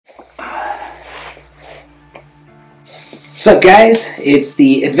What's up, guys? It's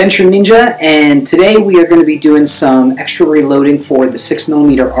the Adventure Ninja, and today we are going to be doing some extra reloading for the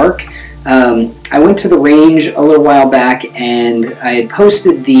 6mm ARC. I went to the range a little while back and I had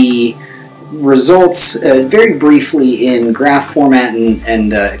posted the results very briefly in graph format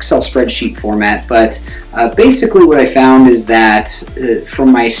and Excel spreadsheet format, but basically what I found is that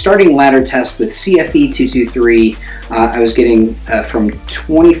from my starting ladder test with CFE 223, I was getting from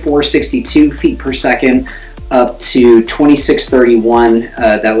 2462 feet per second up to 2631.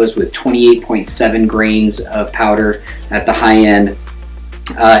 That was with 28.7 grains of powder at the high end.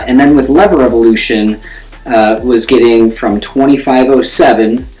 And then with lever revolution, was getting from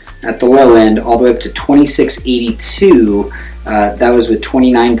 2507 at the low end all the way up to 2682. That was with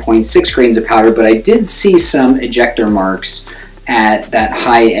 29.6 grains of powder, but I did see some ejector marks at that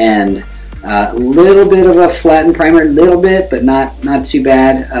high end. A little bit of a flattened primer, a little bit, but not too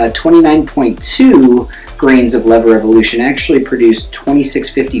bad. 29.2 grains of lever revolution actually produced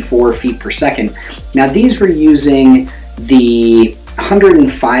 2654 feet per second. Now these were using the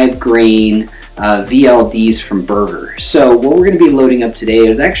 105 grain VLDs from Berger. So what we're going to be loading up today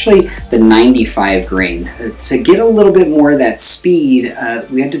is actually the 95 grain. To get a little bit more of that speed,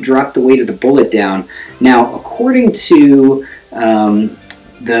 we had to drop the weight of the bullet down. Now, according to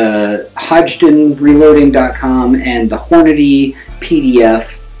the HodgdonReloading.com and the Hornady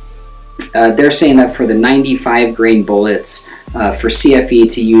PDF, they're saying that for the 95 grain bullets for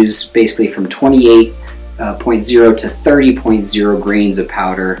CFE to use basically from 28.0 to 30.0 grains of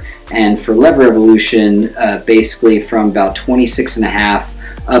powder, and for lever revolution basically from about 26.5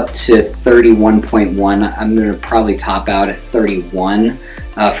 up to 31.1. I'm going to probably top out at 31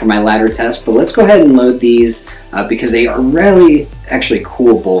 for my ladder test, but let's go ahead and load these because they are really actually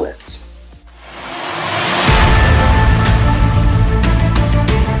cool bullets.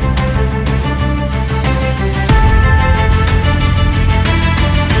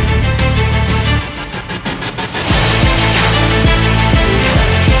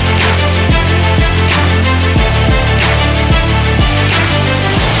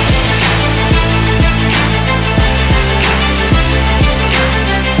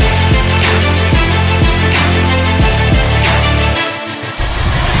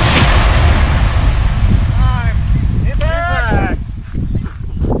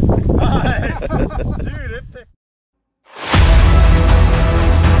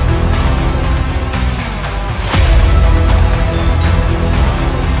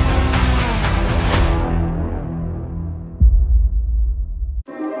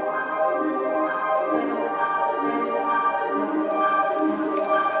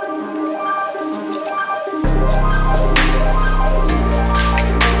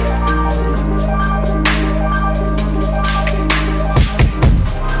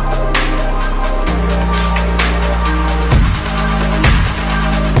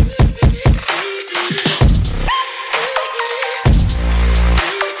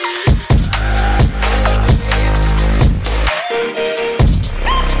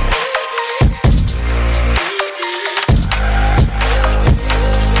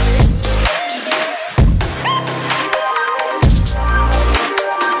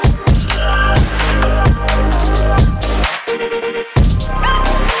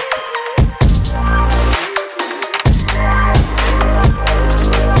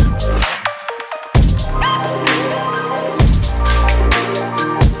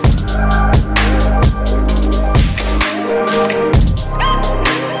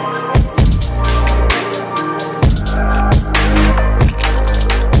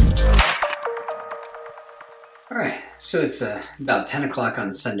 So it's about 10 o'clock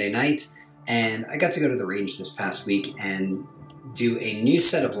on Sunday night, and I got to go to the range this past week and do a new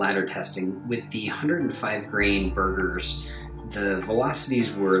set of ladder testing with the 105 grain Bergers. The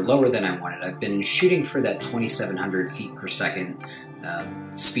velocities were lower than I wanted. I've been shooting for that 2,700 feet per second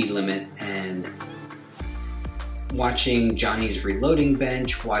speed limit, and watching Johnny's reloading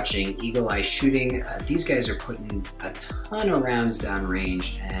bench, watching Eagle Eye shooting, these guys are putting a ton of rounds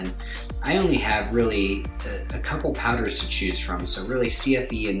downrange, and I only have really a couple powders to choose from, so really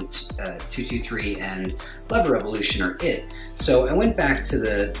CFE and 223 and lever revolution are it. So I went back to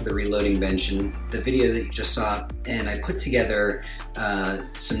the reloading bench and the video that you just saw, and I put together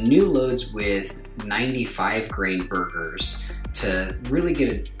some new loads with 95 grain Bergers to really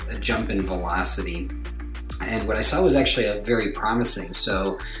get a jump in velocity. And what I saw was actually very promising.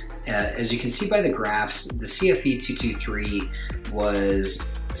 So as you can see by the graphs, the CFE 223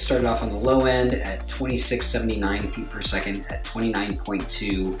 started off on the low end at 2679 feet per second at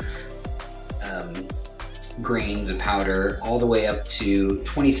 29.2 grains of powder all the way up to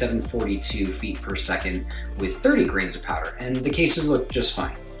 2742 feet per second with 30 grains of powder, and the cases look just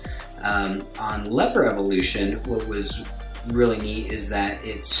fine. On Leopard Evolution, what was really neat is that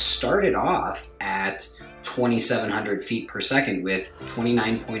it started off at 2700 feet per second with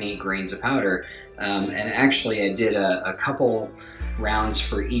 29.8 grains of powder, and actually I did a couple rounds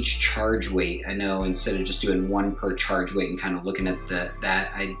for each charge weight. I know instead of just doing one per charge weight and kind of looking at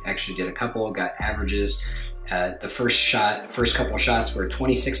that, I actually did a couple, got averages. The first couple shots were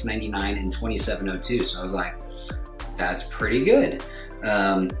 26.99 and 27.02, so I was like, that's pretty good.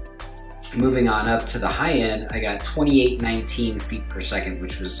 Moving on up to the high end, I got 28.19 feet per second,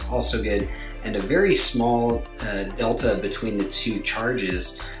 which was also good, and a very small delta between the two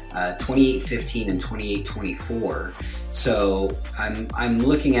charges, 28.15 and 28.24. So I'm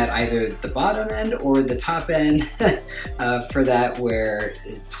looking at either the bottom end or the top end for that, where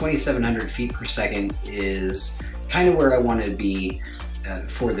 2,700 feet per second is kind of where I want to be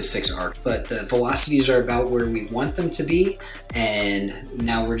for the 6 arc, but the velocities are about where we want them to be, and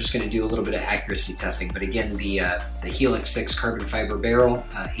now we're just going to do a little bit of accuracy testing. But again, the Helix 6 carbon fiber barrel,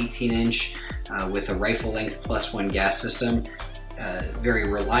 18-inch with a rifle length +1 gas system, very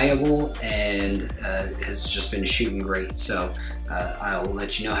reliable, and has just been shooting great. So I'll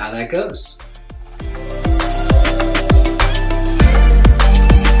let you know how that goes.